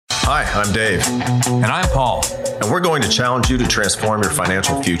Hi, I'm Dave. And I'm Paul. And we're going to challenge you to transform your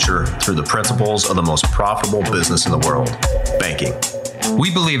financial future through the principles of the most profitable business in the world, banking.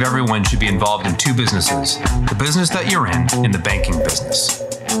 We believe everyone should be involved in two businesses, the business that you're in and the banking business.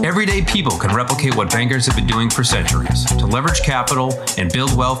 Everyday people can replicate what bankers have been doing for centuries to leverage capital and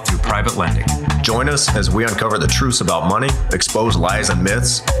build wealth through private lending. Join us as we uncover the truths about money, expose lies and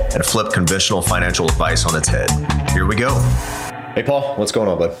myths, and flip conventional financial advice on its head. Here we go. Hey, Paul, what's going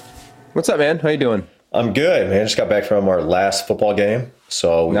on, bud? What's up, man? How you doing? I'm good, man. Just got back from our last football game.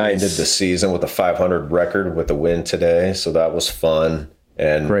 So we ended the season with a 500 record with a win today. So that was fun.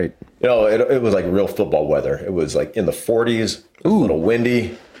 And great. You know, it was like real football weather. It was like in the 40s, a little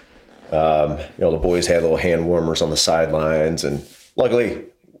windy. The boys had little hand warmers on the sidelines. And luckily,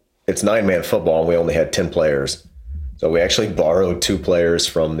 it's 9-man football and we only had 10 players. So we actually borrowed 2 players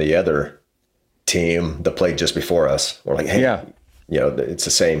from the other team that played just before us. We're like, hey, it's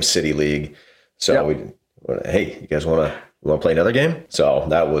the same city league. So you guys want to play another game? So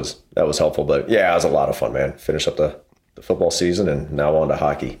that was helpful. But yeah, it was a lot of fun, man. Finish up the football season and now on to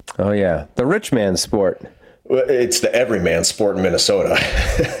hockey. Oh yeah, the rich man sport. It's the everyman sport in Minnesota.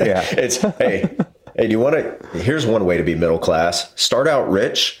 Yeah. It's hey, do you want to? Here's one way to be middle class: start out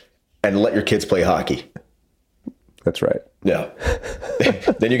rich and let your kids play hockey. That's right. Yeah.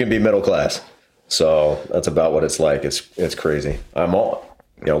 Then you can be middle class. So that's about what it's like. It's crazy.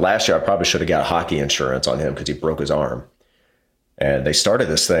 Last year I probably should have got hockey insurance on him because he broke his arm. And they started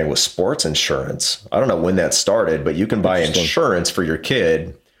this thing with sports insurance. I don't know when that started, but you can buy insurance for your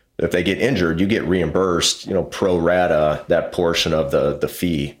kid. If they get injured, you get reimbursed, pro rata that portion of the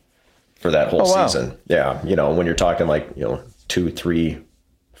fee for that whole season. Yeah. When you're talking like, $2,000, $3,000,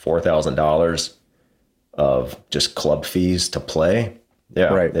 $4,000 of just club fees to play.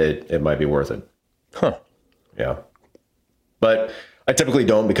 Yeah. Right. It might be worth it. Huh. Yeah. But I typically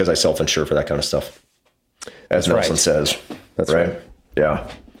don't because I self-insure for that kind of stuff. As Nelson says. That's right. Yeah.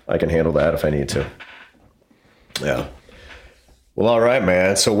 I can handle that if I need to. Yeah. Well, all right,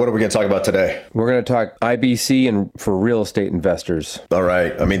 man. So what are we going to talk about today? We're going to talk IBC and for real estate investors. All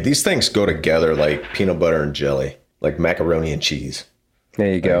right. I mean, these things go together like peanut butter and jelly, like macaroni and cheese.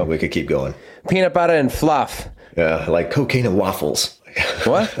 There you go. We could keep going. Peanut butter and fluff. Yeah. Like cocaine and waffles.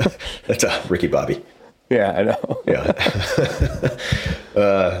 What? That's Ricky Bobby. Yeah, I know. Yeah.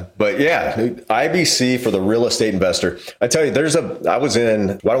 But yeah, IBC for the real estate investor. I tell you,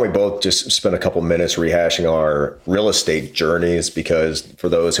 why don't we both just spend a couple minutes rehashing our real estate journeys? Because for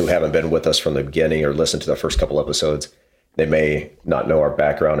those who haven't been with us from the beginning or listened to the first couple episodes, they may not know our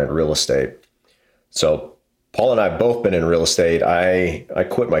background in real estate. So Paul and I have both been in real estate. I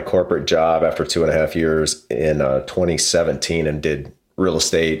quit my corporate job after 2.5 years in 2017 and did real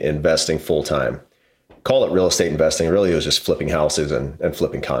estate investing full time. Call it real estate investing. Really, it was just flipping houses and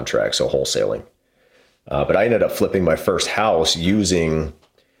flipping contracts, so wholesaling. But I ended up flipping my first house using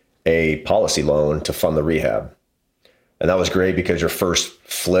a policy loan to fund the rehab. And that was great because your first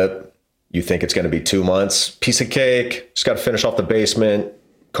flip, you think it's going to be 2 months, piece of cake, just got to finish off the basement,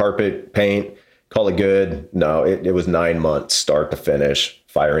 carpet, paint, call it good. No, it was 9 months, start to finish,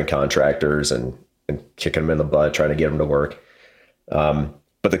 firing contractors and kicking them in the butt, trying to get them to work.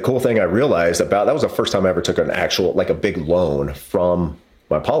 But the cool thing I realized that was the first time I ever took an actual, like a big loan from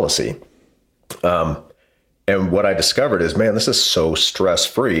my policy. And what I discovered is, man, this is so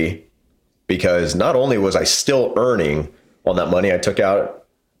stress-free because not only was I still earning on that money I took out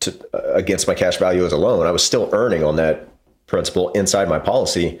against my cash value as a loan, I was still earning on that principal inside my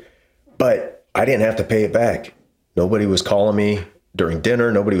policy, but I didn't have to pay it back. Nobody was calling me during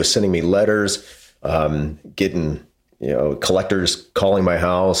dinner. Nobody was sending me letters, getting collectors calling my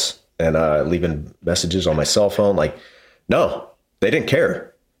house and leaving messages on my cell phone. Like, no, they didn't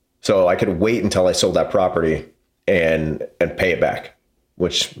care. So I could wait until I sold that property and pay it back,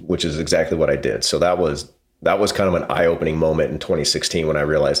 which is exactly what I did. So that was kind of an eye-opening moment in 2016 when I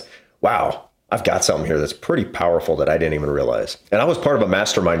realized, wow, I've got something here that's pretty powerful that I didn't even realize. And I was part of a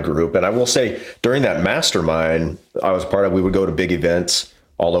mastermind group. And I will say during that mastermind, we would go to big events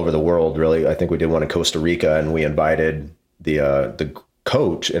all over the world, really. I think we did one in Costa Rica, and we invited the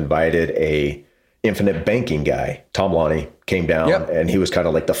coach invited a infinite banking guy. Tom Lonnie came down, and he was kind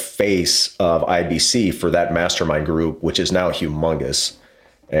of like the face of IBC for that mastermind group, which is now humongous.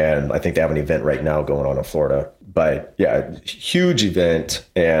 And I think they have an event right now going on in Florida. But yeah, huge event.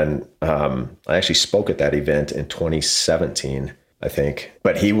 And I actually spoke at that event in 2017, I think.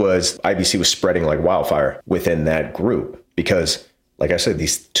 But IBC was spreading like wildfire within that group because, like I said,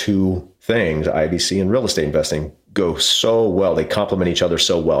 these two things, IBC and real estate investing, go so well. They complement each other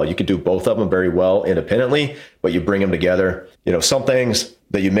so well. You could do both of them very well independently, but you bring them together. Some things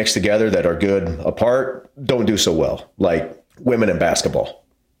that you mix together that are good apart don't do so well. Like women in basketball,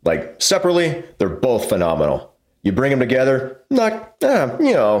 like separately, they're both phenomenal. You bring them together,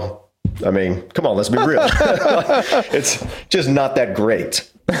 I mean, come on, let's be real. It's just not that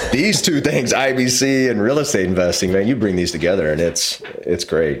great. These two things, IBC and real estate investing, man, you bring these together and it's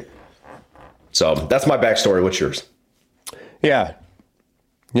great. So that's my backstory. What's yours? Yeah.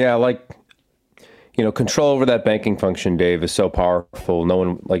 Yeah. Like, control over that banking function, Dave, is so powerful. No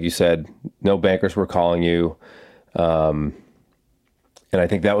one, like you said, no bankers were calling you. And I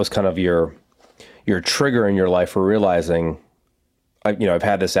think that was kind of your trigger in your life for realizing, I've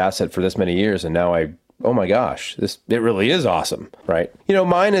had this asset for this many years, and now oh my gosh, it really is awesome, right?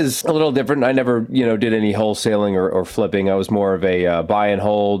 Mine is a little different. I never, did any wholesaling or flipping. I was more of a buy and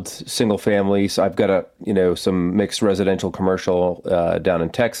hold, single family. So I've got some mixed residential commercial down in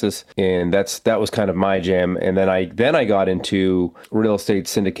Texas, and that was kind of my jam. And then I got into real estate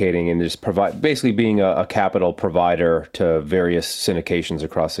syndicating and just basically being a capital provider to various syndications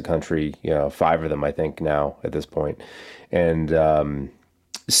across the country. 5 of them, I think, now at this point. And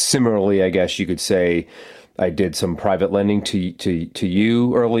similarly, I guess you could say I did some private lending to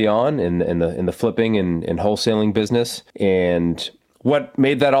you early on in the flipping and wholesaling business. And what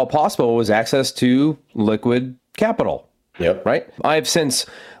made that all possible was access to liquid capital. Yep. Right. I've since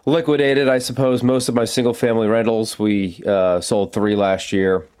liquidated, I suppose, most of my single family rentals. We sold 3 last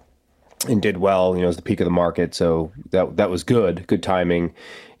year and did well. It was the peak of the market, so that was good timing.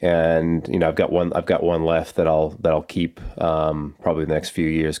 And I've got one left that I'll keep probably the next few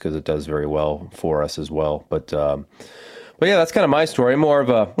years because it does very well for us as well. But yeah, that's kind of my story. More of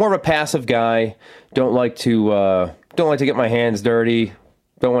a passive guy. Don't like to get my hands dirty.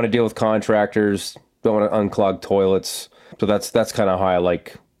 Don't want to deal with contractors. Don't want to unclog toilets. So that's kind of how I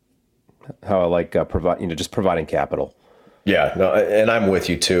like just providing capital. Yeah, no, and I'm with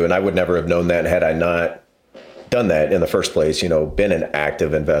you too. And I would never have known that had I not done that in the first place, been an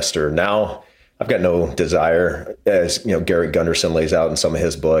active investor. Now I've got no desire, as Gary Gunderson lays out in some of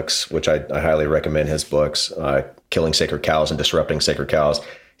his books, which I highly recommend his books, Killing Sacred Cows and Disrupting Sacred Cows.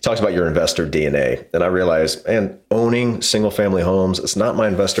 He talks about your investor DNA. And I realized, owning single family homes, it's not my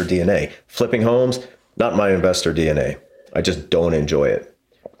investor DNA. Flipping homes, not my investor DNA. I just don't enjoy it.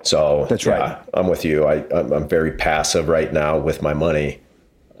 So that's right. I'm with you. I'm very passive right now with my money.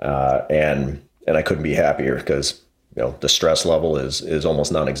 And I couldn't be happier because, the stress level is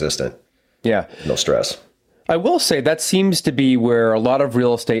almost non-existent. Yeah. No stress. I will say that seems to be where a lot of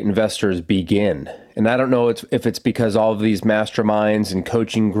real estate investors begin. And I don't know if it's because all of these masterminds and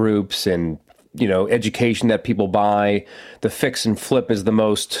coaching groups and, education that people buy, the fix and flip is the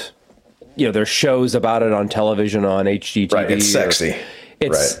most, there's shows about it on television, on HGTV. Right, it's sexy.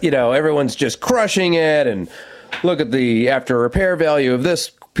 It's, everyone's just crushing it. And look at the after repair value of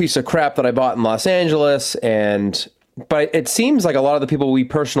this piece of crap that I bought in Los Angeles. But it seems like a lot of the people we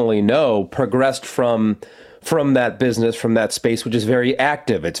personally know progressed from that business, from that space, which is very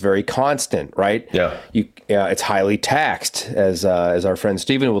active. It's very constant, right? Yeah. It's highly taxed, as our friend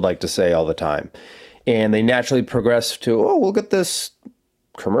Steven would like to say all the time. And they naturally progress to, look at this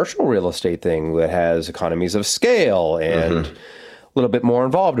commercial real estate thing that has economies of scale and a little bit more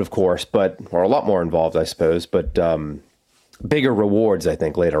involved, of course, or a lot more involved, I suppose, but bigger rewards, I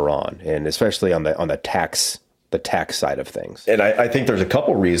think, later on, and especially on the tax side of things. And I think there's a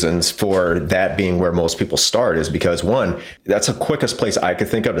couple reasons for that being where most people start is because, one, that's the quickest place I could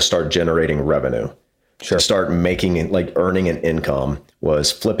think of to start generating revenue. Sure. To start making it, like earning an income,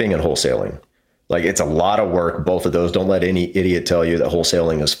 was flipping and wholesaling. Like, it's a lot of work, both of those. Don't let any idiot tell you that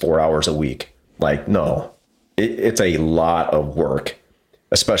wholesaling is 4 hours a week. Like, no, it's a lot of work,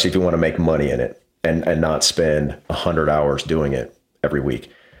 especially if you want to make money in it. And not spend 100 hours doing it every week.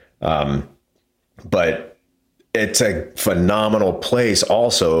 But it's a phenomenal place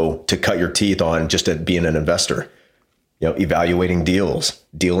also to cut your teeth on, just at being an investor, evaluating deals,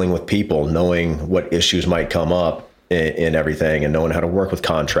 dealing with people, knowing what issues might come up in everything, and knowing how to work with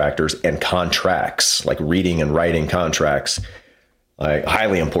contractors and contracts, like reading and writing contracts,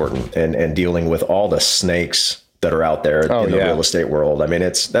 highly important, and dealing with all the snakes that are out there in the real estate world. I mean,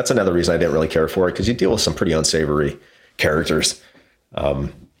 that's another reason I didn't really care for it, because you deal with some pretty unsavory characters.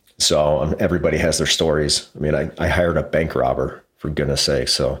 So everybody has their stories. I mean, I hired a bank robber, for goodness sake.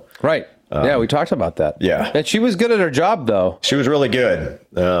 So right. Yeah, we talked about that. Yeah. And she was good at her job, though. She was really good.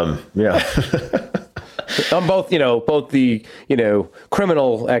 Yeah. On both the,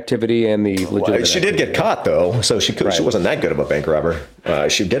 criminal activity and the legitimate She did get caught, though. So she wasn't that good of a bank robber.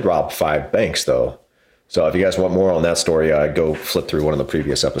 She did rob 5 banks, though. So if you guys want more on that story, go flip through one of the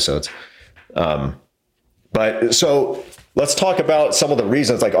previous episodes. But so let's talk about some of the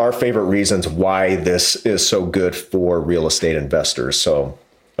reasons, like our favorite reasons why this is so good for real estate investors. So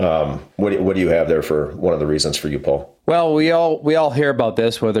what do you have there for one of the reasons for you, Paul? Well, we all hear about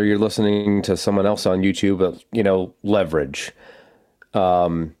this, whether you're listening to someone else on YouTube, but, leverage.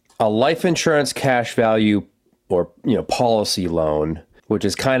 A life insurance cash value or, policy loan, which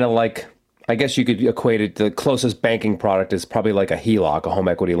is kind of like, I guess you could equate it, the closest banking product is probably like a HELOC, a home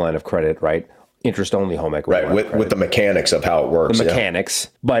equity line of credit, right? Interest only home equity. Right, with the mechanics of how it works. The mechanics.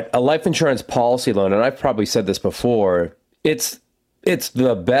 But a life insurance policy loan, and I've probably said this before, it's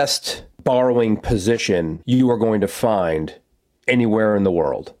the best borrowing position you are going to find anywhere in the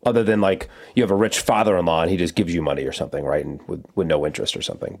world, other than like you have a rich father-in-law and he just gives you money or something, right? And with no interest or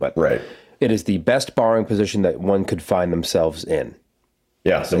something. But right. It is the best borrowing position that one could find themselves in.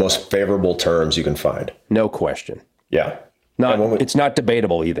 Yeah, the most favorable terms you can find. No question. Yeah. It's not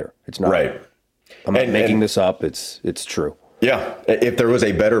debatable either. It's not. Right. I'm not making this up. It's true. Yeah. If there was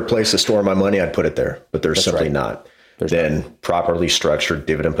a better place to store my money, I'd put it there. But there's simply not. Than properly structured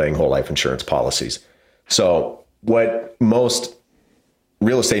dividend-paying whole life insurance policies. So what most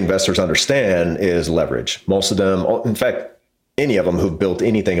real estate investors understand is leverage. Most of them, in fact, any of them who've built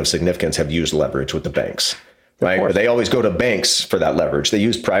anything of significance have used leverage with the banks, right? But they always go to banks for that leverage. They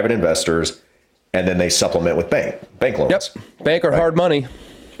use private investors, and then they supplement with bank loans. Yep, bank or hard money.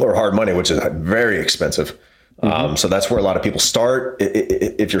 Or hard money, which is very expensive. So that's where a lot of people start.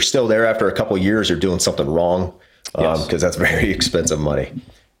 If you're still there after a couple of years, you're doing something wrong. Because that's very expensive money.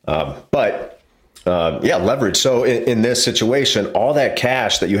 Leverage. So in this situation, all that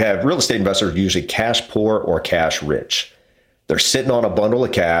cash that you have, real estate investors are usually cash poor or cash rich. They're sitting on a bundle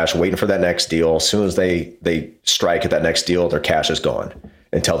of cash, waiting for that next deal. As soon as they strike at that next deal, their cash is gone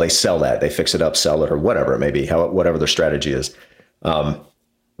until they sell that. They fix it up, sell it, or whatever it may be, whatever their strategy is.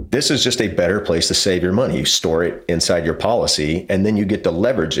 This is just a better place to save your money. You store it inside your policy, and then you get to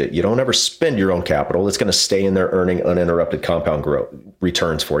leverage it. You don't ever spend your own capital. It's going to stay in there earning uninterrupted compound growth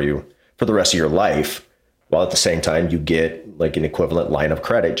returns for you for the rest of your life, while at the same time you get like an equivalent line of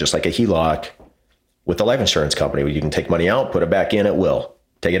credit, just like a HELOC with the life insurance company, where you can take money out, put it back in at will.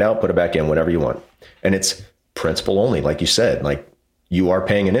 Take it out, put it back in whenever you want. And it's principal only, like you said. Like, you are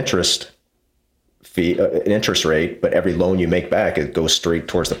paying an interest fee, an interest rate, but every loan you make back, it goes straight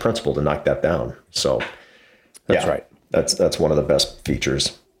towards the principal to knock that down. So that's right. That's one of the best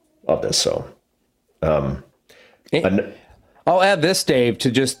features of this. So I'll add this, Dave,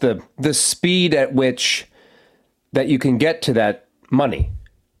 to just the speed at which that you can get to that money,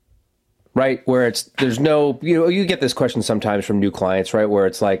 right? Where there's no, you get this question sometimes from new clients, right? Where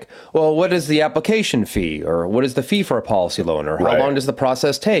it's like, well, what is the application fee, or what is the fee for a policy loan, or how long does the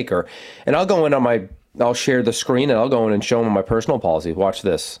process take? And I'll go in I'll share the screen and I'll go in and show them on my personal policy. Watch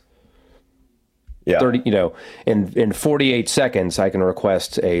this. Yeah. 30, in 48 seconds, I can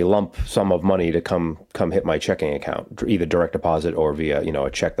request a lump sum of money to come hit my checking account, either direct deposit or via,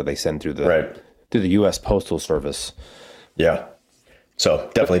 a check that they send through the U.S. Postal Service. Yeah. So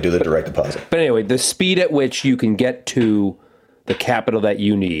definitely do the direct deposit. But anyway, the speed at which you can get to the capital that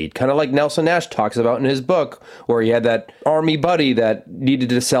you need, kind of like Nelson Nash talks about in his book, where he had that army buddy that needed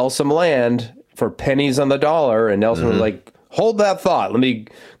to sell some land for pennies on the dollar. And Nelson was like, hold that thought. Let me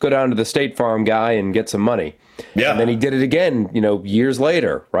go down to the State Farm guy and get some money. Yeah. And then he did it again, years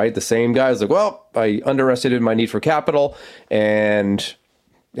later, right? The same guy was like, well, I underestimated my need for capital, and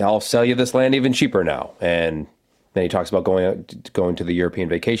I'll sell you this land even cheaper now. And then he talks about going to the European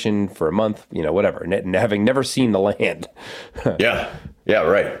vacation for a month, whatever, and having never seen the land. Yeah,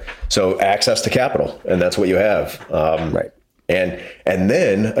 right. So access to capital, and that's what you have. Right. And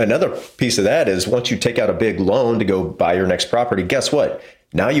then another piece of that is, once you take out a big loan to go buy your next property, guess what?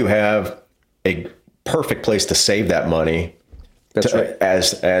 Now you have a perfect place to save that money. That's right.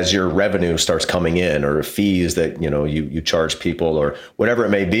 As your revenue starts coming in, or fees that you charge people, or whatever it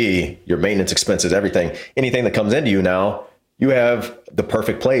may be, your maintenance expenses, anything that comes into you, now you have the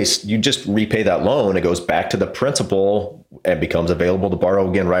perfect place. You just repay that loan, it goes back to the principal and becomes available to borrow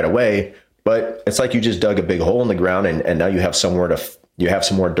again right away. But it's like you just dug a big hole in the ground, and now you have some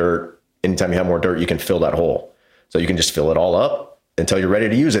more dirt. Anytime you have more dirt, you can fill that hole. So you can just fill it all up until you're ready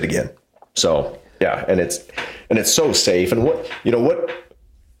to use it again. So yeah, and it's so safe. And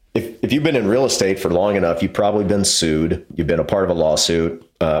if you've been in real estate for long enough, you've probably been sued, you've been a part of a lawsuit,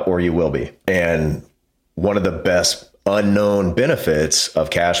 or you will be. And one of the best unknown benefits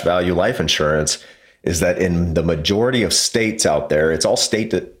of cash value life insurance is that in the majority of states out there, it's all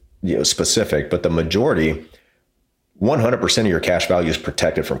state specific, but the majority, 100% of your cash value is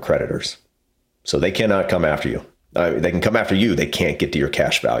protected from creditors. So they cannot come after you. They can come after you. They can't get to your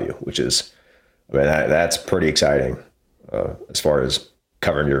cash value, which is, that's pretty exciting. as far as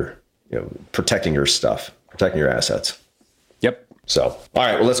covering your, protecting your stuff, protecting your assets. Yep. So, all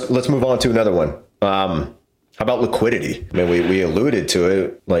right, well, let's move on to another one. How about liquidity? I mean, we alluded to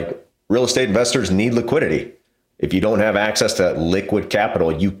it, like real estate investors need liquidity. If you don't have access to liquid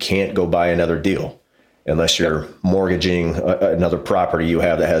capital, you can't go buy another deal unless you're mortgaging another property you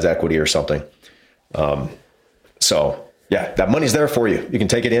have that has equity or something. So yeah, that money's there for you. You can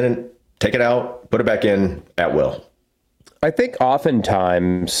take it in and take it out, put it back in at will. I think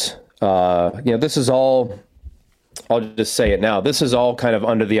oftentimes, this is all, I'll just say it now, this is all kind of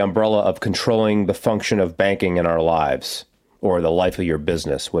under the umbrella of controlling the function of banking in our lives, or the life of your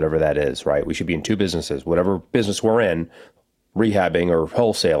business, whatever that is, right? We should be in two businesses, whatever business we're in, rehabbing or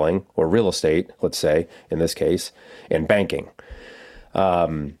wholesaling or real estate, let's say, in this case, and banking.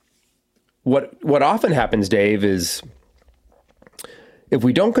 What often happens, Dave, is if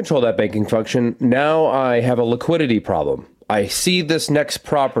we don't control that banking function, now I have a liquidity problem. I see this next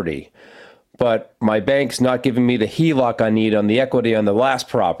property, but my bank's not giving me the HELOC I need on the equity on the last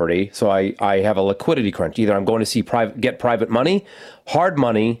property. So I have a liquidity crunch. Either I'm going to get private money, hard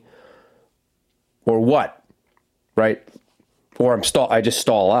money, or what, right? Or I just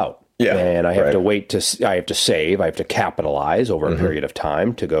stall out. Yeah, and I have to wait I have to save, I have to capitalize over a period of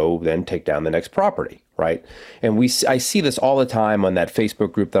time to go then take down the next property, right? And I see this all the time on that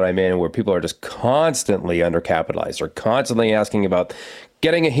Facebook group that I'm in, where people are just constantly undercapitalized or constantly asking about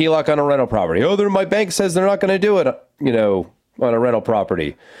getting a HELOC on a rental property. Oh, my bank says they're not going to do it, on a rental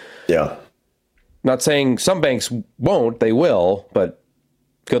property. Yeah. Not saying some banks won't, they will, but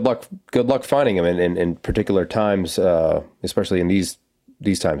good luck finding them in particular times, especially in these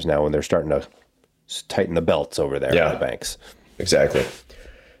times now when they're starting to tighten the belts over there in the banks. Exactly.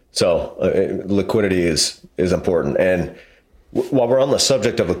 So liquidity is important. And while we're on the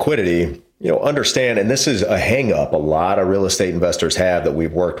subject of liquidity, understand, and this is a hang up a lot of real estate investors have that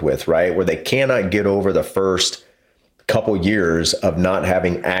we've worked with, right? Where they cannot get over the first couple years of not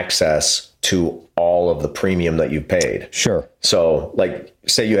having access to all of the premium that you've paid. Sure. So like,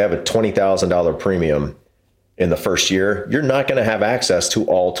 say you have a $20,000 premium in the first year, you're not going to have access to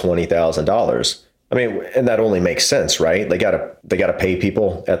all $20,000. I mean, and that only makes sense, right? They gotta pay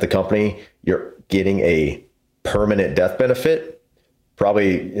people at the company. You're getting a permanent death benefit,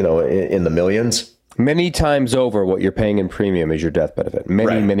 probably, in the millions. Many times over what you're paying in premium is your death benefit.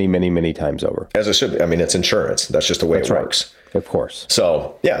 Many times over. As it should be. I mean, it's insurance. That's just the way it works. Of course.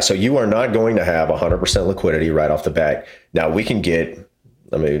 So you are not going to have 100% liquidity right off the bat. Now we can get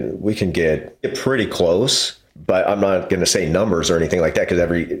pretty close, but I'm not going to say numbers or anything like that, because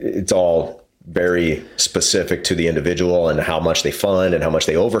it's all very specific to the individual and how much they fund and how much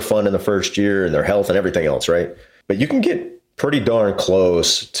they overfund in the first year and their health and everything else, right? But you can get pretty darn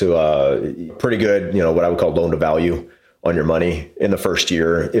close to pretty good, what I would call loan to value on your money in the first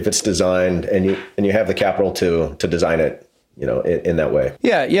year if it's designed and you have the capital to design it, in that way.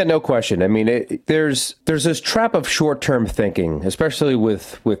 Yeah, no question. I mean, there's this trap of short-term thinking, especially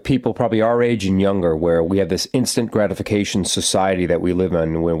with people probably our age and younger, where we have this instant gratification society that we live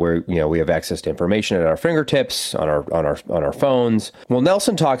in, where we have access to information at our fingertips, on our phones. Well,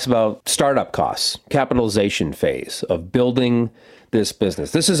 Nelson talks about startup costs, capitalization phase of building this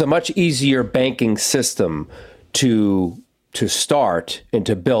business. This is a much easier banking system to start and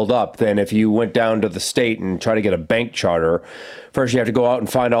to build up than if you went down to the state and try to get a bank charter. First, you have to go out and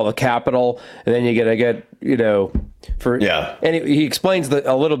find all the capital, and then you got to get, And he explains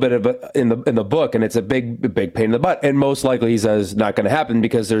a little bit of it in the book, and it's a big pain in the butt. And most likely, he says, not going to happen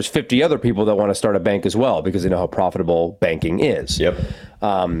because there's 50 other people that want to start a bank as well because they know how profitable banking is. Yep.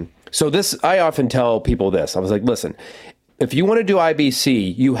 So I often tell people this. I was like, listen, if you want to do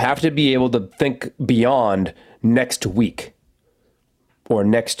IBC, you have to be able to think beyond next week or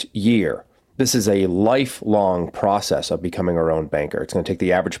next year. This is a lifelong process of becoming our own banker. It's going to take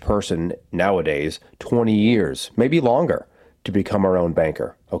the average person nowadays 20 years, maybe longer, to become our own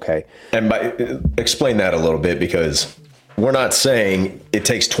banker. Okay. And explain that a little bit, because we're not saying it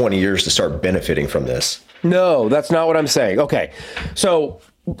takes 20 years to start benefiting from this. No, that's not what I'm saying. Okay. So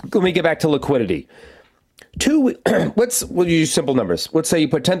let me get back to liquidity. We'll use simple numbers. Let's say you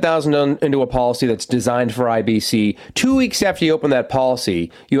put $10,000 into a policy that's designed for IBC. 2 weeks after you open that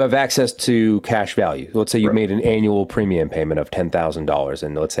policy, you have access to cash value. Let's say you made an annual premium payment of $10,000,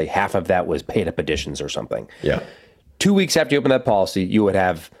 and let's say half of that was paid up additions or something. Yeah. 2 weeks after you open that policy, you would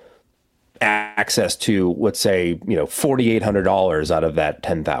have access to, let's say, $4,800 out of that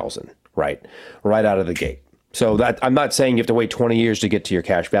 $10,000, right out of the gate. So that I'm not saying you have to wait 20 years to get to your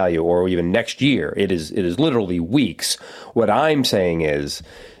cash value, or even next year. It is literally weeks. What I'm saying is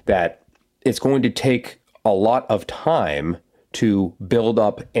that it's going to take a lot of time to build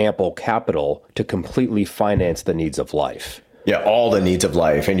up ample capital to completely finance the needs of life. Yeah, all the needs of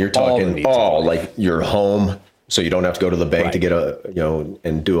life. And you're talking all like your home, so you don't have to go to the bank to get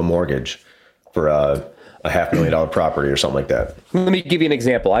and do a mortgage for a $500,000 property or something like that. Let me give you an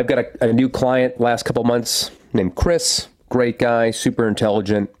example. I've got a new client last couple months named Chris. Great guy, super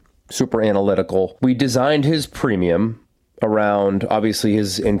intelligent, super analytical. We designed his premium around obviously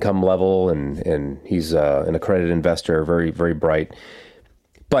his income level, and he's an accredited investor, very, very bright.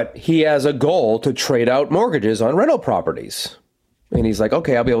 But he has a goal to trade out mortgages on rental properties. And he's like,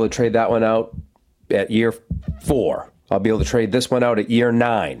 okay, I'll be able to trade that one out at year 4. I'll be able to trade this one out at year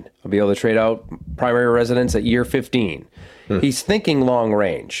 9. I'll be able to trade out primary residence at year 15. He's thinking long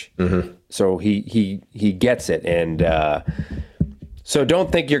range. So he gets it. And so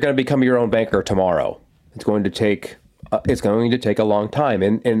don't think you're going to become your own banker tomorrow. It's going to take a long time.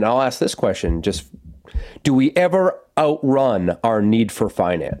 And I'll ask this question, just do we ever outrun our need for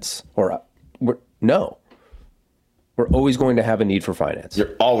finance? No. We're always going to have a need for finance.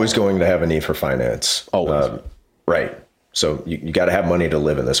 You're always going to have a need for finance. Always. Right. So you got to have money to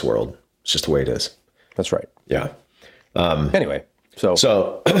live in this world. It's just the way it is. That's right. Yeah. Anyway,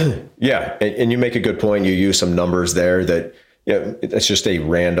 so yeah. And you make a good point. You use some numbers there that, it's just a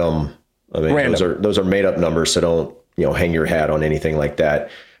random. I mean, those are made up numbers. So don't, hang your hat on anything like that.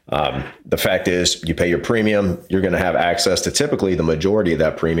 The fact is you pay your premium, you're going to have access to typically the majority of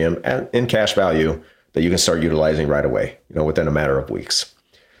that premium in cash value that you can start utilizing right away, within a matter of weeks.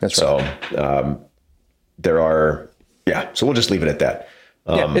 That's right. So so we'll just leave it at that.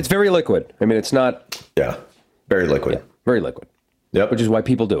 It's very liquid. I mean, it's not. Yeah. Very liquid. Yeah, very liquid. Yep. Which is why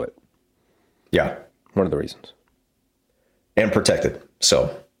people do it. Yeah. One of the reasons. And protected.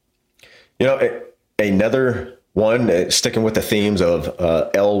 So, another one, sticking with the themes of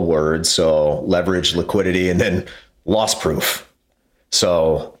L words, so leverage, liquidity, and then loss proof.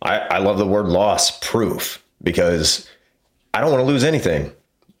 So I love the word loss proof because I don't want to lose anything.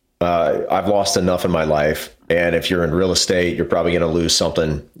 I've lost enough in my life. And if you're in real estate, you're probably going to lose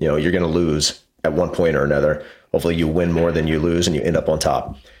something. You're going to lose at one point or another. Hopefully you win more than you lose and you end up on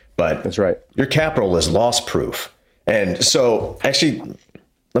top. But that's right. Your capital is loss proof. And so actually,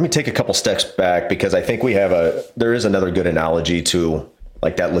 let me take a couple steps back because I think there is another good analogy to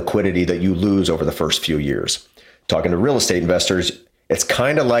like that liquidity that you lose over the first few years. Talking to real estate investors, it's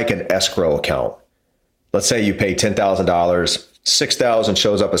kind of like an escrow account. Let's say you pay $10,000, $6,000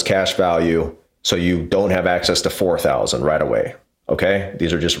 shows up as cash value. So you don't have access to $4,000 right away. Okay.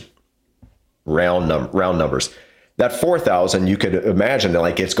 These are just round numbers. That $4,000, you could imagine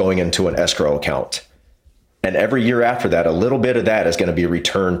like it's going into an escrow account. And every year after that, a little bit of that is going to be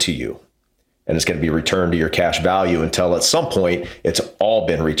returned to you. And it's going to be returned to your cash value until at some point it's all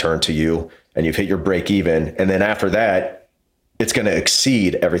been returned to you and you've hit your break even. And then after that, it's going to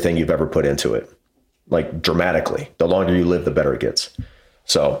exceed everything you've ever put into it, like dramatically. The longer you live, the better it gets.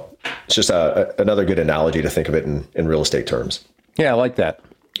 So it's just another good analogy to think of it in real estate terms. Yeah, I like that.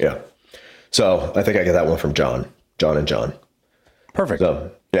 Yeah. So I think I got that one from John and John. Perfect.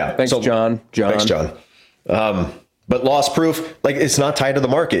 So, yeah. Thanks, John. Thanks, John. But loss proof, like it's not tied to the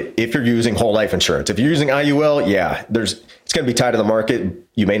market. If you're using whole life insurance, if you're using IUL, yeah, it's going to be tied to the market.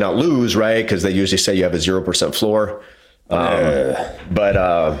 You may not lose, right? Because they usually say you have a 0% floor. That's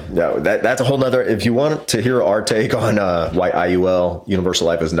a whole nother, if you want to hear our take on why IUL, Universal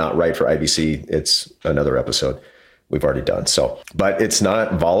Life, is not right for IBC, it's another episode we've already done. So, but it's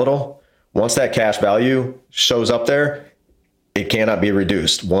not volatile. Once that cash value shows up there, it cannot be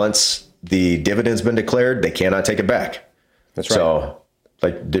reduced. Once the dividend's been declared, they cannot take it back. That's right. So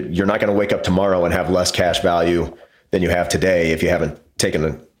like you're not going to wake up tomorrow and have less cash value than you have today if you haven't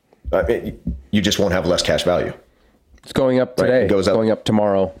taken you just won't have less cash value. It's going up today. Right? It goes up, going up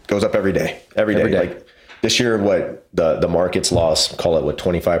tomorrow. Goes up every day. Every day. Like this year, what the market's lost, call it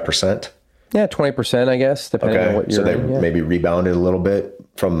 25%? Yeah, 20%, I guess, depending on what you're so they maybe rebounded a little bit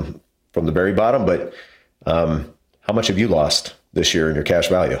from the very bottom. But how much have you lost this year in your cash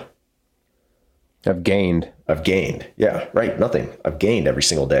value? I've gained. Yeah, right. Nothing. I've gained every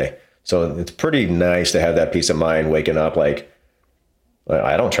single day. So it's pretty nice to have that peace of mind waking up like,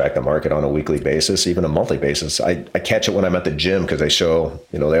 I don't track the market on a weekly basis, even a monthly basis. I catch it when I'm at the gym because they show,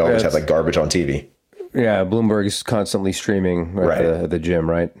 they always have like garbage on TV. Yeah, Bloomberg's constantly streaming at the gym,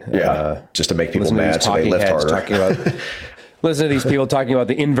 right? Yeah, just to make people mad so they lift harder. Listen to these people talking about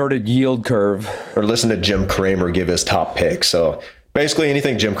the inverted yield curve. Or listen to Jim Cramer give his top pick. So basically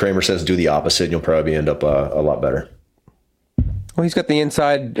anything Jim Cramer says, do the opposite, and you'll probably end up a lot better. Well, he's got the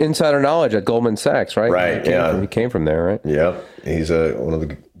insider knowledge at Goldman Sachs, right? Right, He came from there, right? Yeah, he's one of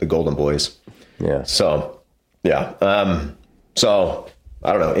the golden boys. Yeah. So, yeah. So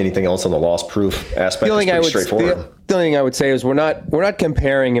I don't know. Anything else on the loss proof aspect? The only is pretty straightforward. the only thing I would say is we're not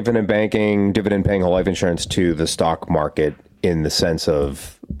comparing infinite banking, dividend paying whole life insurance to the stock market in the sense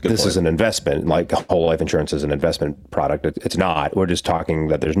of this is an investment, like whole life insurance is an investment product. It's not. We're just talking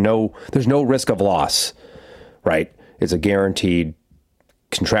that there's no risk of loss, right? It's a guaranteed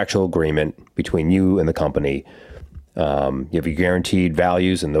contractual agreement between you and the company. You have your guaranteed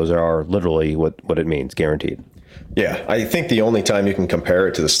values, and those are literally what it means, guaranteed. Yeah, I think the only time you can compare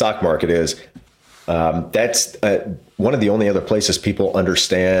it to the stock market is that's one of the only other places people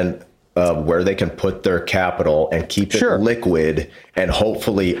understand where they can put their capital and keep it liquid and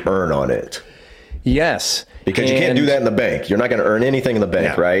hopefully earn on it. Yes. Because you can't do that in the bank. You're not going to earn anything in the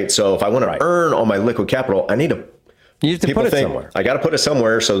bank, right? So if I want to earn on my liquid capital, I need to... You have to put it somewhere. I got to put it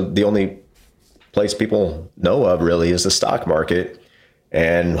somewhere. So the only place people know of really is the stock market.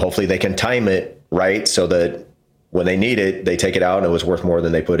 And hopefully they can time it right so that when they need it, they take it out and it was worth more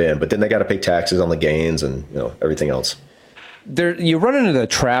than they put in. But then they got to pay taxes on the gains and everything else. You run into the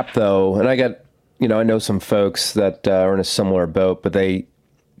trap though, and I know some folks that are in a similar boat, but they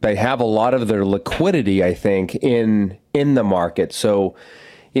have a lot of their liquidity, I think, in the market. So,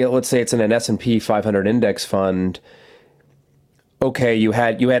 let's say it's in an S&P 500 index fund. Okay, you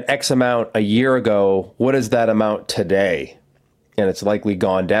had X amount a year ago. What is that amount today? And it's likely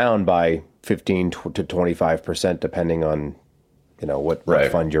gone down by 15 to 25%, depending on, what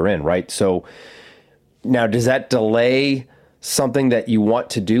fund you're in, right? So now, does that delay something that you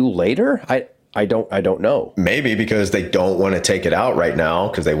want to do later? I don't know. Maybe because they don't want to take it out right now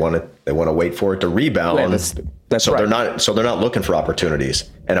because they want to wait for it to rebound. Yeah, that's so right. They're not looking for opportunities.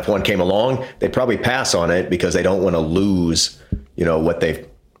 And if one came along, they'd probably pass on it because they don't want to lose, what they've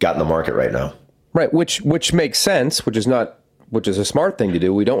got in the market right now. Right, which makes sense, which is a smart thing to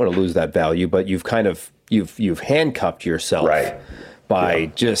do. We don't want to lose that value, but you've kind of you've handcuffed yourself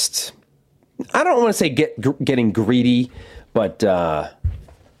by just, I don't want to say getting greedy, but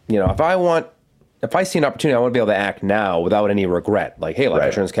if I see an opportunity, I want to be able to act now without any regret. Like, hey, life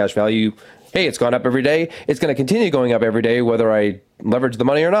insurance cash value, hey, it's gone up every day. It's going to continue going up every day, whether I leverage the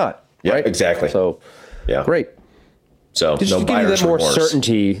money or not. Yeah, right? Exactly. So, great. So just no to give you buyer's that more remorse.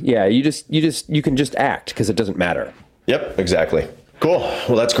 certainty. Yeah, you can just act because it doesn't matter. Yep, exactly. Cool.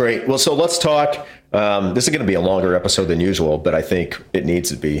 Well, that's great. Well, so let's talk. This is going to be a longer episode than usual, but I think it needs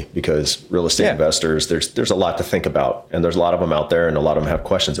to be because real estate investors, there's a lot to think about, and there's a lot of them out there, and a lot of them have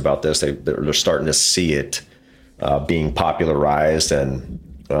questions about this. They're starting to see it being popularized, and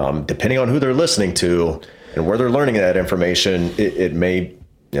depending on who they're listening to and where they're learning that information, it may,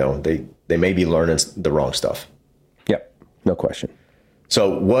 they may be learning the wrong stuff. Yep, no question.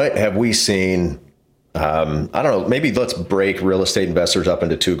 So what have we seen? I don't know, maybe let's break real estate investors up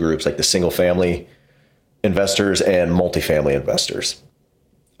into two groups, like the single family investors and multifamily investors,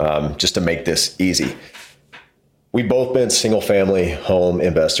 just to make this easy. We've both been single family home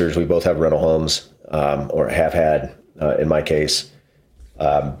investors. We both have rental homes, or have had, in my case.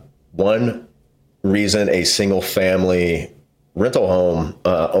 One reason a single family rental home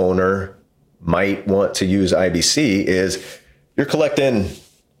owner might want to use IBC is you're collecting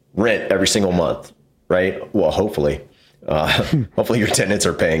rent every single month. Right. Well, hopefully your tenants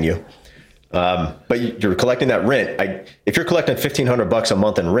are paying you. But you're collecting that rent. If you're collecting $1,500 a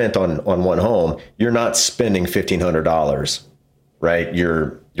month in rent on one home, you're not spending $1,500, right?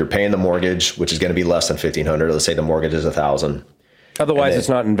 You're paying the mortgage, which is going to be less than $1,500. Let's say the mortgage is $1,000. Otherwise, it's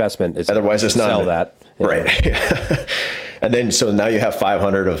not investment. Otherwise, it's not. Sell that. Yeah. Right. And then so now you have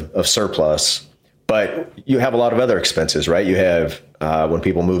 $500 of surplus. But you have a lot of other expenses, right? You have when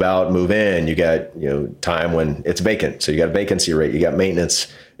people move out, move in, you got time when it's vacant. So you got a vacancy rate, you got maintenance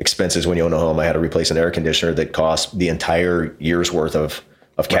expenses when you own a home. I had to replace an air conditioner that cost the entire year's worth of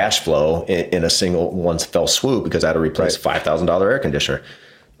cash flow in a single one fell swoop because I had to replace $5,000 air conditioner.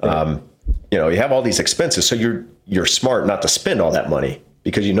 You have all these expenses. So you're smart not to spend all that money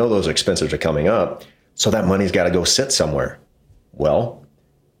because those expenses are coming up. So that money's got to go sit somewhere. Well,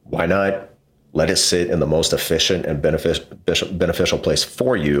 why not let it sit in the most efficient and beneficial place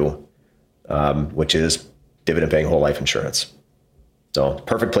for you, which is dividend-paying whole life insurance. So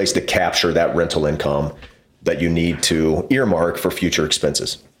perfect place to capture that rental income that you need to earmark for future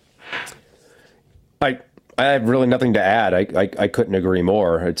expenses. I have really nothing to add. I couldn't agree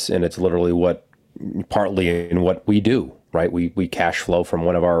more. It's literally partly in what we do, right? We cash flow from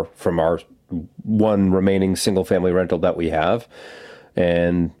our one remaining single family rental that we have,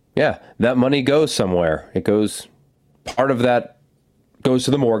 and yeah, that money goes somewhere. Part of that goes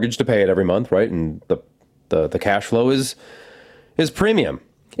to the mortgage to pay it every month, right? And the cash flow is premium.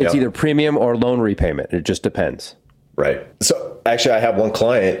 It's either premium or loan repayment. It just depends. Right. So actually, I have one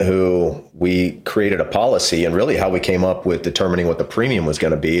client who we created a policy, and really how we came up with determining what the premium was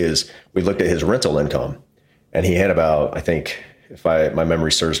going to be is we looked at his rental income, and he had about, I think, if my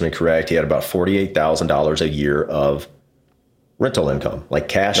memory serves me correct, he had about $48,000 a year of rental income, like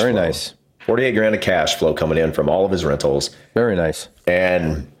cash flow. Very nice. 48 grand of cash flow coming in from all of his rentals. Very nice.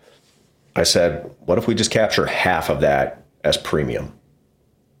 And I said, what if we just capture half of that as premium?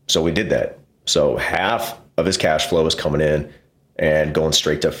 So we did that. So half of his cash flow is coming in and going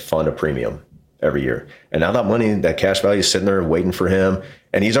straight to fund a premium every year. And now that money, that cash value is sitting there waiting for him.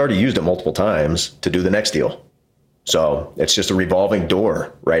 And he's already used it multiple times to do the next deal. So it's just a revolving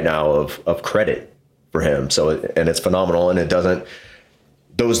door right now of credit for him. So, and it's phenomenal. And it doesn't,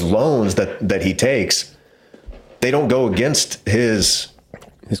 those loans that he takes, they don't go against his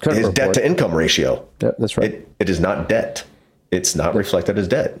debt to income ratio. Yeah, that's right. It is not debt. It's not reflected as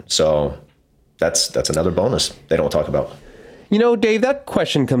debt. So that's another bonus they don't talk about. You know, Dave, that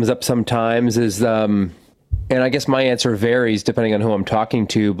question comes up sometimes is, and I guess my answer varies depending on who I'm talking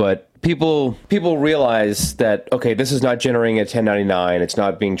to, but people realize that, okay, this is not generating a 1099. It's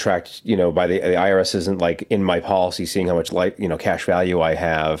not being tracked, by the IRS isn't like in my policy seeing how much cash value I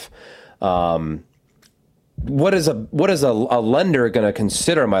have. What is a lender going to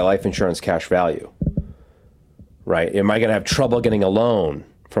consider my life insurance cash value? Right? Am I going to have trouble getting a loan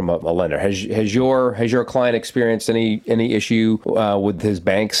from a lender? Has your client experienced any issue with his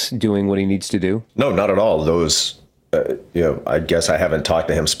banks doing what he needs to do? No, not at all. Those, I guess I haven't talked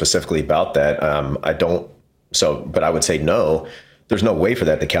to him specifically about that. I don't. So, but I would say no. There's no way for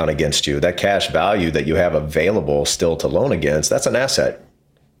that to count against you. That cash value that you have available still to loan against, that's an asset.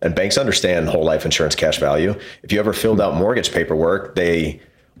 And banks understand whole life insurance cash value. If you ever filled out mortgage paperwork,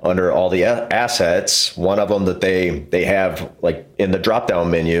 under all the assets, one of them that they have like in the drop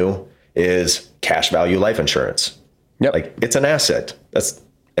down menu is cash value life insurance. Yep. Like it's an asset.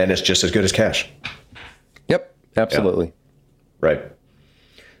 And it's just as good as cash. Yep. Absolutely. Yeah. Right.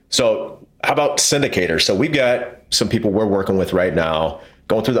 So how about syndicators? So we've got some people we're working with right now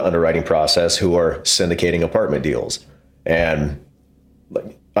going through the underwriting process who are syndicating apartment deals. And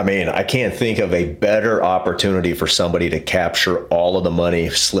I mean, I can't think of a better opportunity for somebody to capture all of the money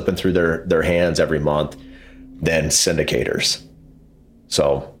slipping through their hands every month than syndicators.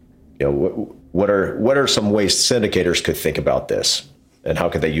 So, what are some ways syndicators could think about this, and how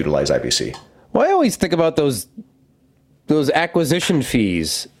could they utilize IBC? Well, I always think about those acquisition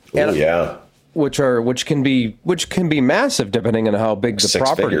fees. Oh, yeah. Which can be massive depending on how big the Six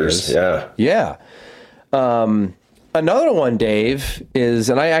property figures, is. Yeah. Another one, Dave, is,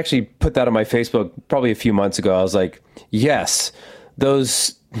 and I actually put that on my Facebook probably a few months ago. I was like, yes,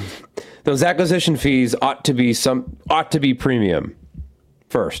 those acquisition fees ought to be premium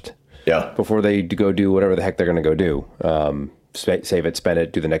first. Yeah. Before they go do whatever the heck they're going to go do. Save it, spend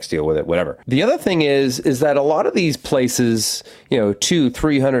it, do the next deal with it, whatever. The other thing is that a lot of these places, 200,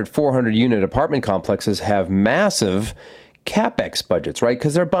 300, 400 unit apartment complexes have massive CapEx budgets, right?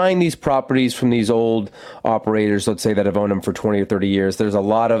 Because they're buying these properties from these old operators, let's say, that have owned them for 20 or 30 years. There's a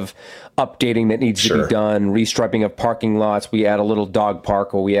lot of updating that needs to be done, restriping of parking lots. We add a little dog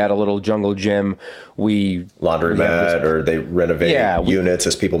park, or we add a little jungle gym. Laundromat, or they renovate units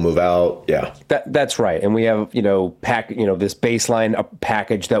as people move out. Yeah, that's right. And we have this baseline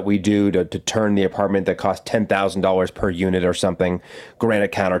package that we do to turn the apartment that costs $10,000 per unit or something,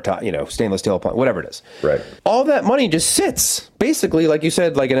 granite countertop, stainless steel appliance, whatever it is. Right. All that money just sits basically, like you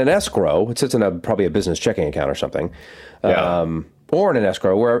said, like in an escrow. It sits in probably a business checking account or something. Yeah. Or in an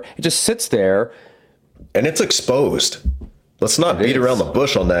escrow where it just sits there. And it's exposed. Let's not beat around the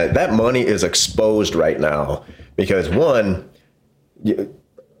bush on that. That money is exposed right now because, one,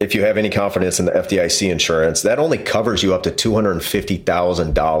 if you have any confidence in the FDIC insurance, that only covers you up to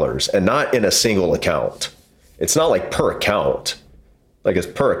 $250,000 and not in a single account. It's not like per account. Like it's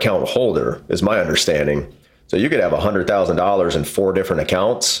per account holder is my understanding. So you could have $100,000 in 4 different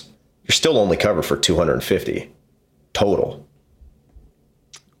accounts. You're still only covered for $250 total.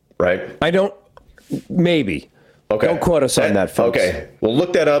 Right? Maybe. Okay. Don't quote us on that, folks. Okay. Well,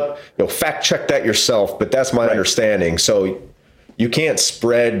 look that up. Fact check that yourself, but that's my understanding. So you can't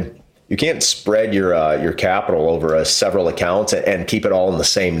spread your capital over several accounts and keep it all in the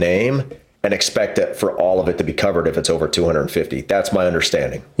same name and expect it for all of it to be covered if it's over 250. That's my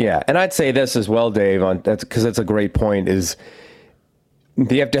understanding. Yeah. And I'd say this as well, Dave, because that's a great point, is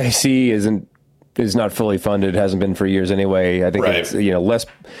the FDIC is not fully funded, hasn't been for years anyway. I think it's, less,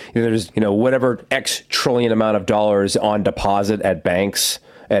 there's, whatever X trillion amount of dollars on deposit at banks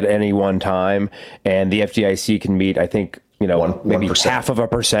at any one time. And the FDIC can meet, I think, maybe 1%. half of a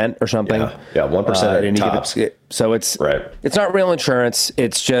percent or something. Yeah, 1% at tops. So it's right. It's not real insurance.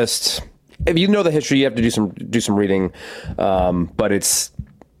 It's just, if you know the history, you have to do some reading. But it's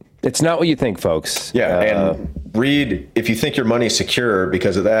not what you think, folks. Yeah, and read, if you think your money's secure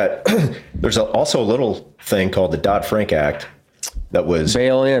because of that, there's also a little thing called the Dodd-Frank Act that was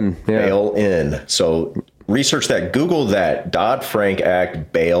bail in. Yeah. Bail in. So research that. Google that. Dodd-Frank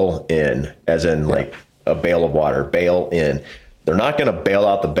Act, bail in, as in like a bail of water, bail in. They're not going to bail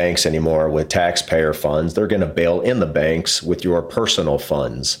out the banks anymore with taxpayer funds. They're going to bail in the banks with your personal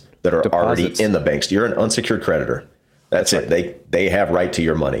funds that are already in the banks. You're an unsecured creditor. That's it. They have right to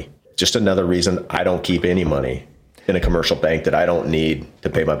your money. Just another reason I don't keep any money in a commercial bank that I don't need to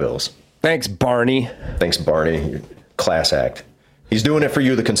pay my bills. Thanks, Barney. Thanks, Barney. Class act. He's doing it for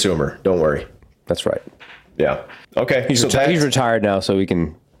you, the consumer. Don't worry. That's right. Yeah. Okay. He's retired now, so we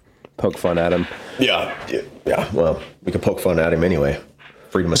can poke fun at him. Yeah. Well, we can poke fun at him anyway.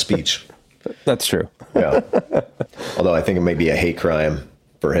 Freedom of speech. That's true. Yeah. Although I think it may be a hate crime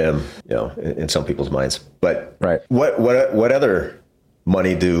for him, in some people's minds. But right. What other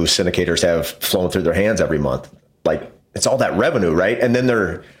money do syndicators have flowing through their hands every month? Like, it's all that revenue, right? And then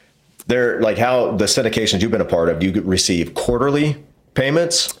they're like, how the syndications you've been a part of, you receive quarterly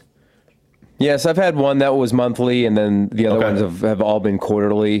payments? Yes, I've had one that was monthly, and then the other ones have all been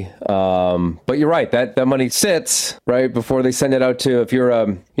quarterly. But you're right, that money sits right before they send it out to, if you're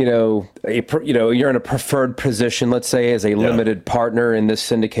you're in a preferred position, let's say, as a limited partner in this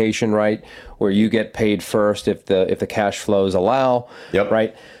syndication, right, where you get paid first if the cash flows allow. Yep.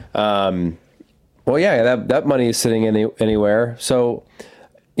 Right. Well, yeah, that money is sitting anywhere. So,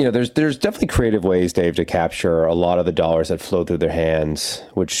 there's definitely creative ways, Dave, to capture a lot of the dollars that flow through their hands,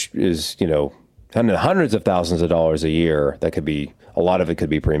 which is, hundreds of thousands of dollars a year. That could be, a lot of it could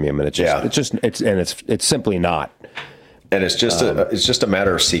be premium, and it's simply not. And it's just a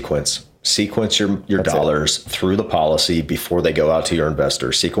matter of sequence. Sequence your dollars through the policy before they go out to your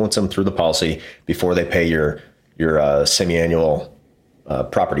investors. Sequence them through the policy before they pay your semi-annual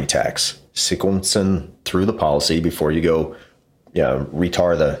property tax. Sequence them through the policy before you go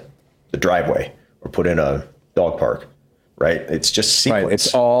retar the driveway or put in a dog park, right? It's just sequence. Right.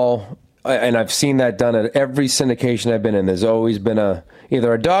 It's all, and I've seen that done at every syndication I've been in. There's always been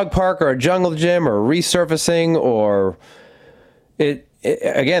either a dog park or a jungle gym or resurfacing, or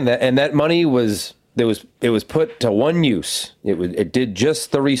that money was put to one use. It did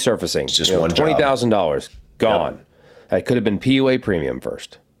just the resurfacing. It's just one $20,000 gone. Yep. That could have been PUA premium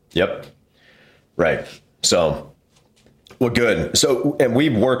first. Yep. Right. So. Well, good. So, and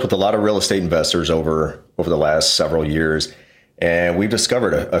we've worked with a lot of real estate investors over the last several years, and we've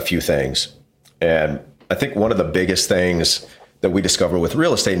discovered a few things. And I think one of the biggest things that we discover with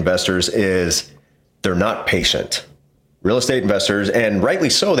real estate investors is they're not patient. Real estate investors, and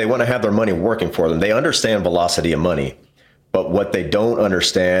rightly so, they want to have their money working for them. They understand velocity of money. But what they don't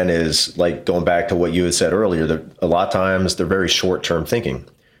understand is, like, going back to what you had said earlier, that a lot of times they're very short-term thinking.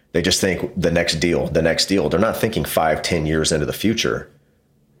 They just think the next deal. They're not thinking 5-10 years into the future.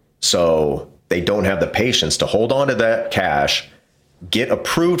 So they don't have the patience to hold on to that cash, get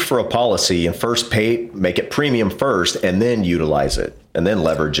approved for a policy, and first make it premium first, and then utilize it, and then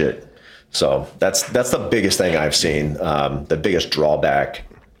leverage it. So that's the biggest thing I've seen, the biggest drawback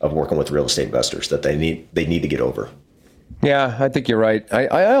of working with real estate investors that they need to get over. Yeah, I think you're right.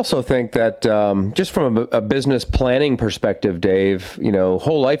 I also think that just from a business planning perspective, Dave,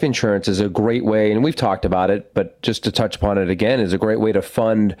 whole life insurance is a great way, and we've talked about it, but just to touch upon it again, is a great way to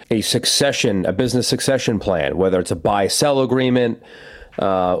fund a business succession plan, whether it's a buy-sell agreement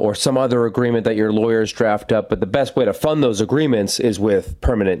or some other agreement that your lawyers draft up. But the best way to fund those agreements is with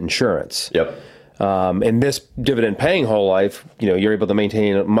permanent insurance. Yep. In this dividend-paying whole life, you're able to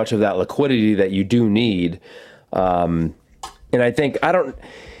maintain much of that liquidity that you do need. And I think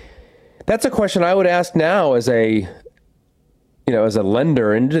that's a question I would ask now as a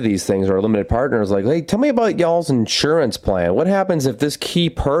lender into these things, or a limited partner, is like, hey, tell me about y'all's insurance plan. What happens if this key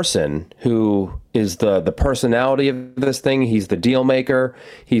person, who is the personality of this thing, he's the deal maker,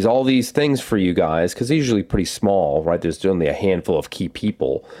 he's all these things for you guys, because he's usually pretty small, right? There's only a handful of key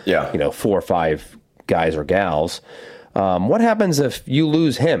people, 4 or 5 guys or gals. What happens if you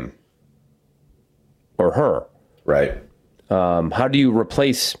lose him or her? Right. How do you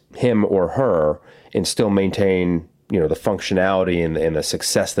replace him or her and still maintain, the functionality and the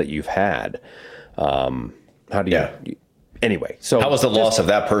success that you've had? How do you? Anyway, so how is the loss of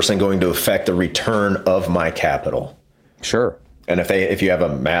that person going to affect the return of my capital? Sure. And if you have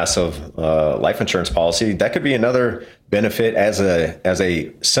a massive life insurance policy, that could be another benefit as a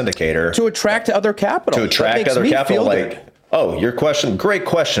syndicator to attract other capital. Like, Oh, your question, great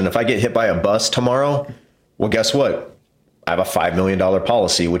question. If I get hit by a bus tomorrow, well, guess what? I have a $5 million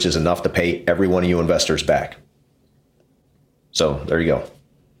policy, which is enough to pay every one of you investors back. So there you go.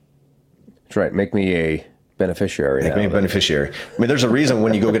 That's right. Make me a beneficiary. Make me a beneficiary. I mean, there's a reason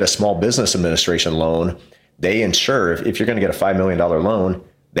when you go get a small business administration loan, they insure, if you're going to get a $5 million loan,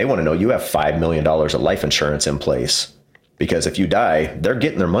 they want to know you have $5 million of life insurance in place. Because if you die, they're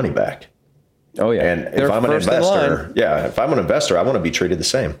getting their money back. Oh, yeah. And if I'm an investor, I want to be treated the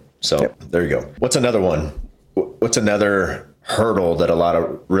same. So There you go. What's another one? What's another hurdle that a lot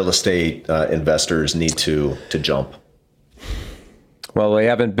of real estate investors need to jump? Well, they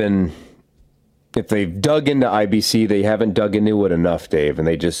haven't been, if they've dug into IBC, they haven't dug into it enough, Dave. And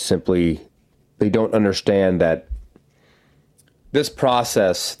they just simply, they don't understand that this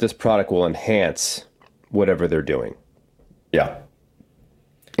process, this product will enhance whatever they're doing. Yeah.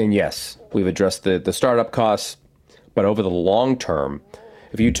 And yes, we've addressed the startup costs, but over the long term,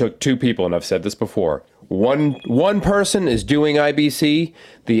 if you took two people, and I've said this before, one person is doing IBC,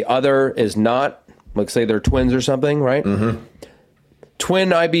 the other is not, like say they're twins or something, right? Mm-hmm. Twin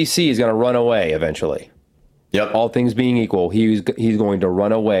IBC is going to run away eventually. Yep. All things being equal, he's going to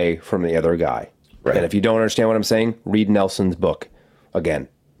run away from the other guy. Right. And if you don't understand what I'm saying, read Nelson's book again.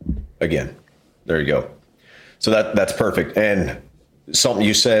 There you go. So that's perfect. And something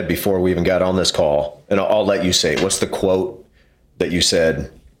you said before we even got on this call, and I'll let you say it. What's the quote that you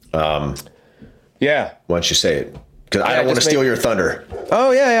said? Yeah. Why don't you say it? Because I don't want to steal your thunder.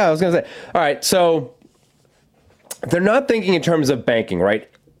 Oh, yeah. I was going to say. All right. So they're not thinking in terms of banking, right?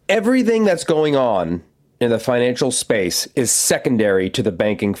 Everything that's going on in the financial space is secondary to the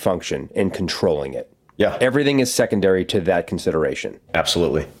banking function and controlling it. Yeah. Everything is secondary to that consideration.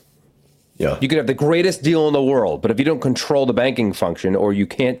 Absolutely. Yeah. You could have the greatest deal in the world, but if you don't control the banking function or you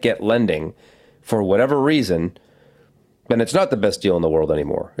can't get lending for whatever reason, then it's not the best deal in the world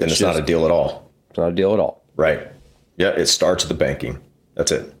anymore. Then it's not a deal at all. It's not a deal at all. Right. Yeah, it starts with the banking.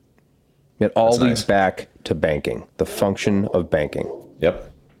 That's it. It all leads back to banking, the function of banking.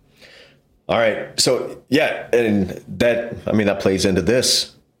 Yep. All right. So, yeah, and that plays into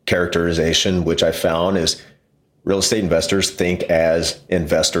this characterization, which I found is real estate investors think as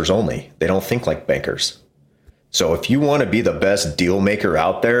investors only. They don't think like bankers. So if you want to be the best deal maker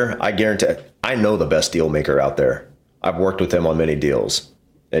out there, I guarantee, I know the best deal maker out there. I've worked with him on many deals,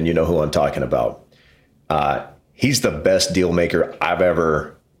 and you know who I'm talking about. He's the best deal maker I've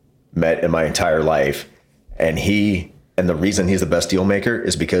ever met in my entire life. And the reason he's the best deal maker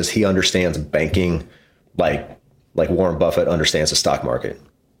is because he understands banking like Warren Buffett understands the stock market.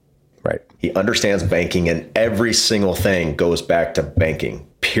 Right. He understands banking, and every single thing goes back to banking,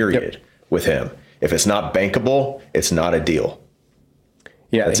 period, with him. If it's not bankable, it's not a deal.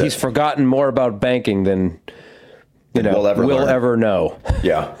 Yeah, he's forgotten more about banking than we'll ever know.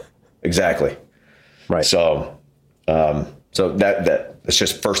 Yeah, exactly. Right. So that's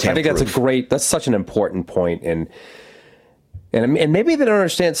just firsthand I think proof. that's such an important point. And maybe they don't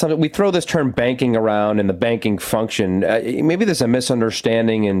understand something. We throw this term banking around in the banking function. Maybe there's a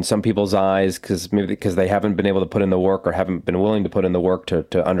misunderstanding in some people's eyes because they haven't been able to put in the work or haven't been willing to put in the work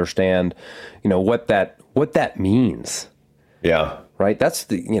to understand, what that means. Yeah. Right. That's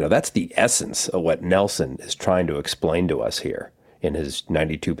the essence of what Nelson is trying to explain to us here in his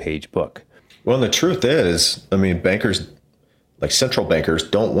 92-page book. Well, and the truth is, bankers, like central bankers,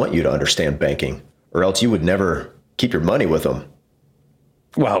 don't want you to understand banking, or else you would never keep your money with them.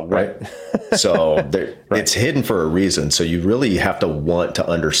 Well, right. So it's hidden for a reason. So you really have to want to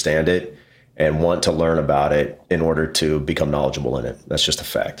understand it and want to learn about it in order to become knowledgeable in it. That's just a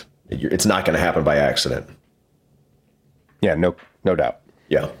fact. It's not going to happen by accident. Yeah, no doubt.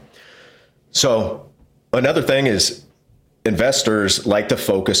 Yeah. So another thing is investors like to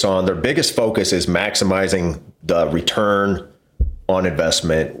focus on, their biggest focus is maximizing the return on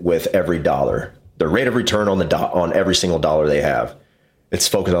investment with every dollar. The rate of return on every single dollar they have. It's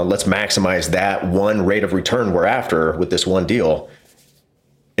focused on, let's maximize that one rate of return we're after with this one deal,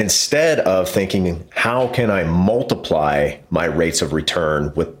 instead of thinking, how can I multiply my rates of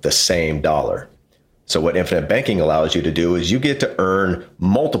return with the same dollar? So what infinite banking allows you to do is you get to earn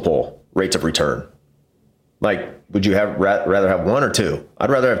multiple rates of return. Like, would you rather have one or two? I'd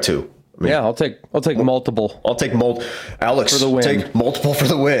rather have two. I'll take multiple. I'll take Alex, for the win. Take multiple for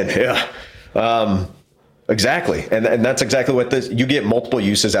the win. Yeah. Exactly. And that's exactly what you get multiple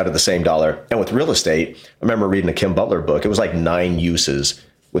uses out of the same dollar. And with real estate, I remember reading a Kim Butler book. It was like 9 uses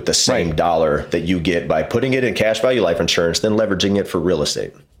with the same dollar that you get by putting it in cash value life insurance, then leveraging it for real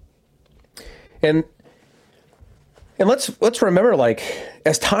estate. And And let's remember, like,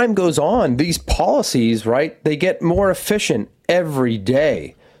 as time goes on, these policies, right, they get more efficient every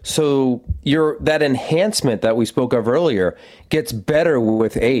day. So that enhancement that we spoke of earlier gets better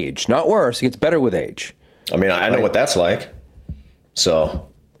with age, not worse. It gets better with age. I mean, I know what that's like, so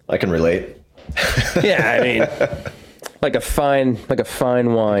I can relate. Yeah, I mean, like a fine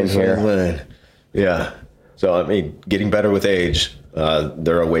wine here. Yeah. So I mean, getting better with age.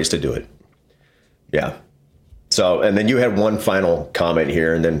 There are ways to do it. Yeah. So, and then you had one final comment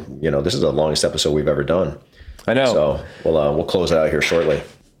here, and then this is the longest episode we've ever done. I know. So we'll close it out here shortly.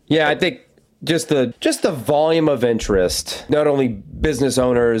 Yeah, I think just the volume of interest, not only business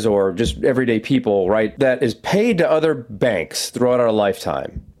owners or just everyday people, right, that is paid to other banks throughout our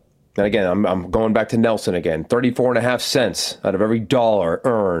lifetime. And again, I'm going back to Nelson again. 34.5 cents out of every dollar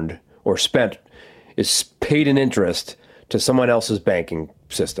earned or spent is paid in interest to someone else's banking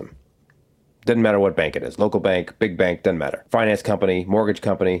system. Doesn't matter what bank it is. Local bank, big bank, doesn't matter. Finance company, mortgage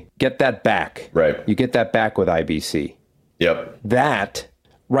company. Get that back. Right. You get that back with IBC. Yep. That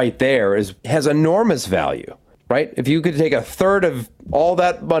right there has enormous value, right? If you could take a third of all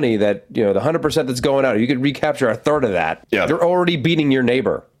that money that, the 100% that's going out, you could recapture a third of that. Yeah. You're already beating your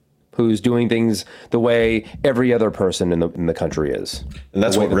neighbor who's doing things the way every other person in the country is. And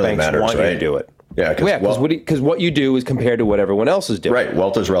that's what really matters, want right? you to do it. Yeah, because what you do is compared to what everyone else is doing. Right.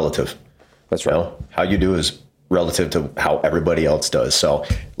 Wealth is relative. That's right. How you do is relative to how everybody else does. So,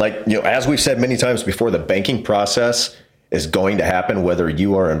 as we've said many times before, the banking process is going to happen whether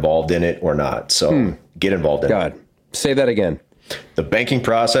you are involved in it or not. So get involved in it. God, say that again. The banking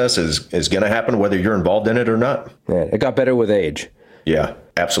process is going to happen whether you're involved in it or not. Man, it got better with age. Yeah,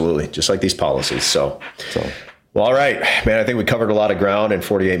 absolutely. Just like these policies. So. Well, all right, man, I think we covered a lot of ground in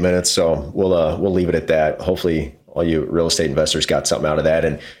 48 minutes. So we'll leave it at that. Hopefully all you real estate investors got something out of that.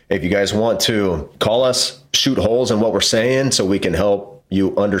 And if you guys want to call us, shoot holes in what we're saying so we can help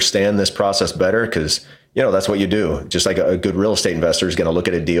you understand this process better, because that's what you do. Just like a good real estate investor is going to look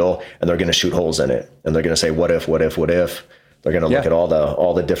at a deal and they're going to shoot holes in it. And they're going to say, what if? They're going to look at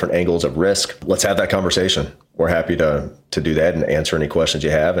all the different angles of risk. Let's have that conversation. We're happy to do that and answer any questions you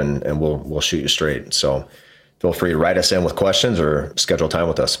have, and we'll shoot you straight. So feel free to write us in with questions or schedule time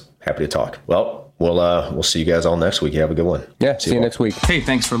with us. Happy to talk. Well, we'll see you guys all next week. You have a good one. Yeah, see you next week. Hey,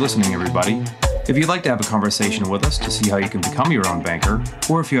 thanks for listening, everybody. If you'd like to have a conversation with us to see how you can become your own banker,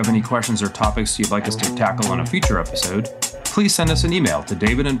 or if you have any questions or topics you'd like us to tackle on a future episode, please send us an email to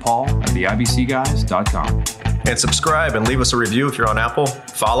davidandpaul@theibcguys.com. And subscribe and leave us a review if you're on Apple.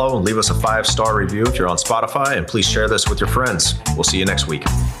 Follow and leave us a 5-star review if you're on Spotify. And please share this with your friends. We'll see you next week.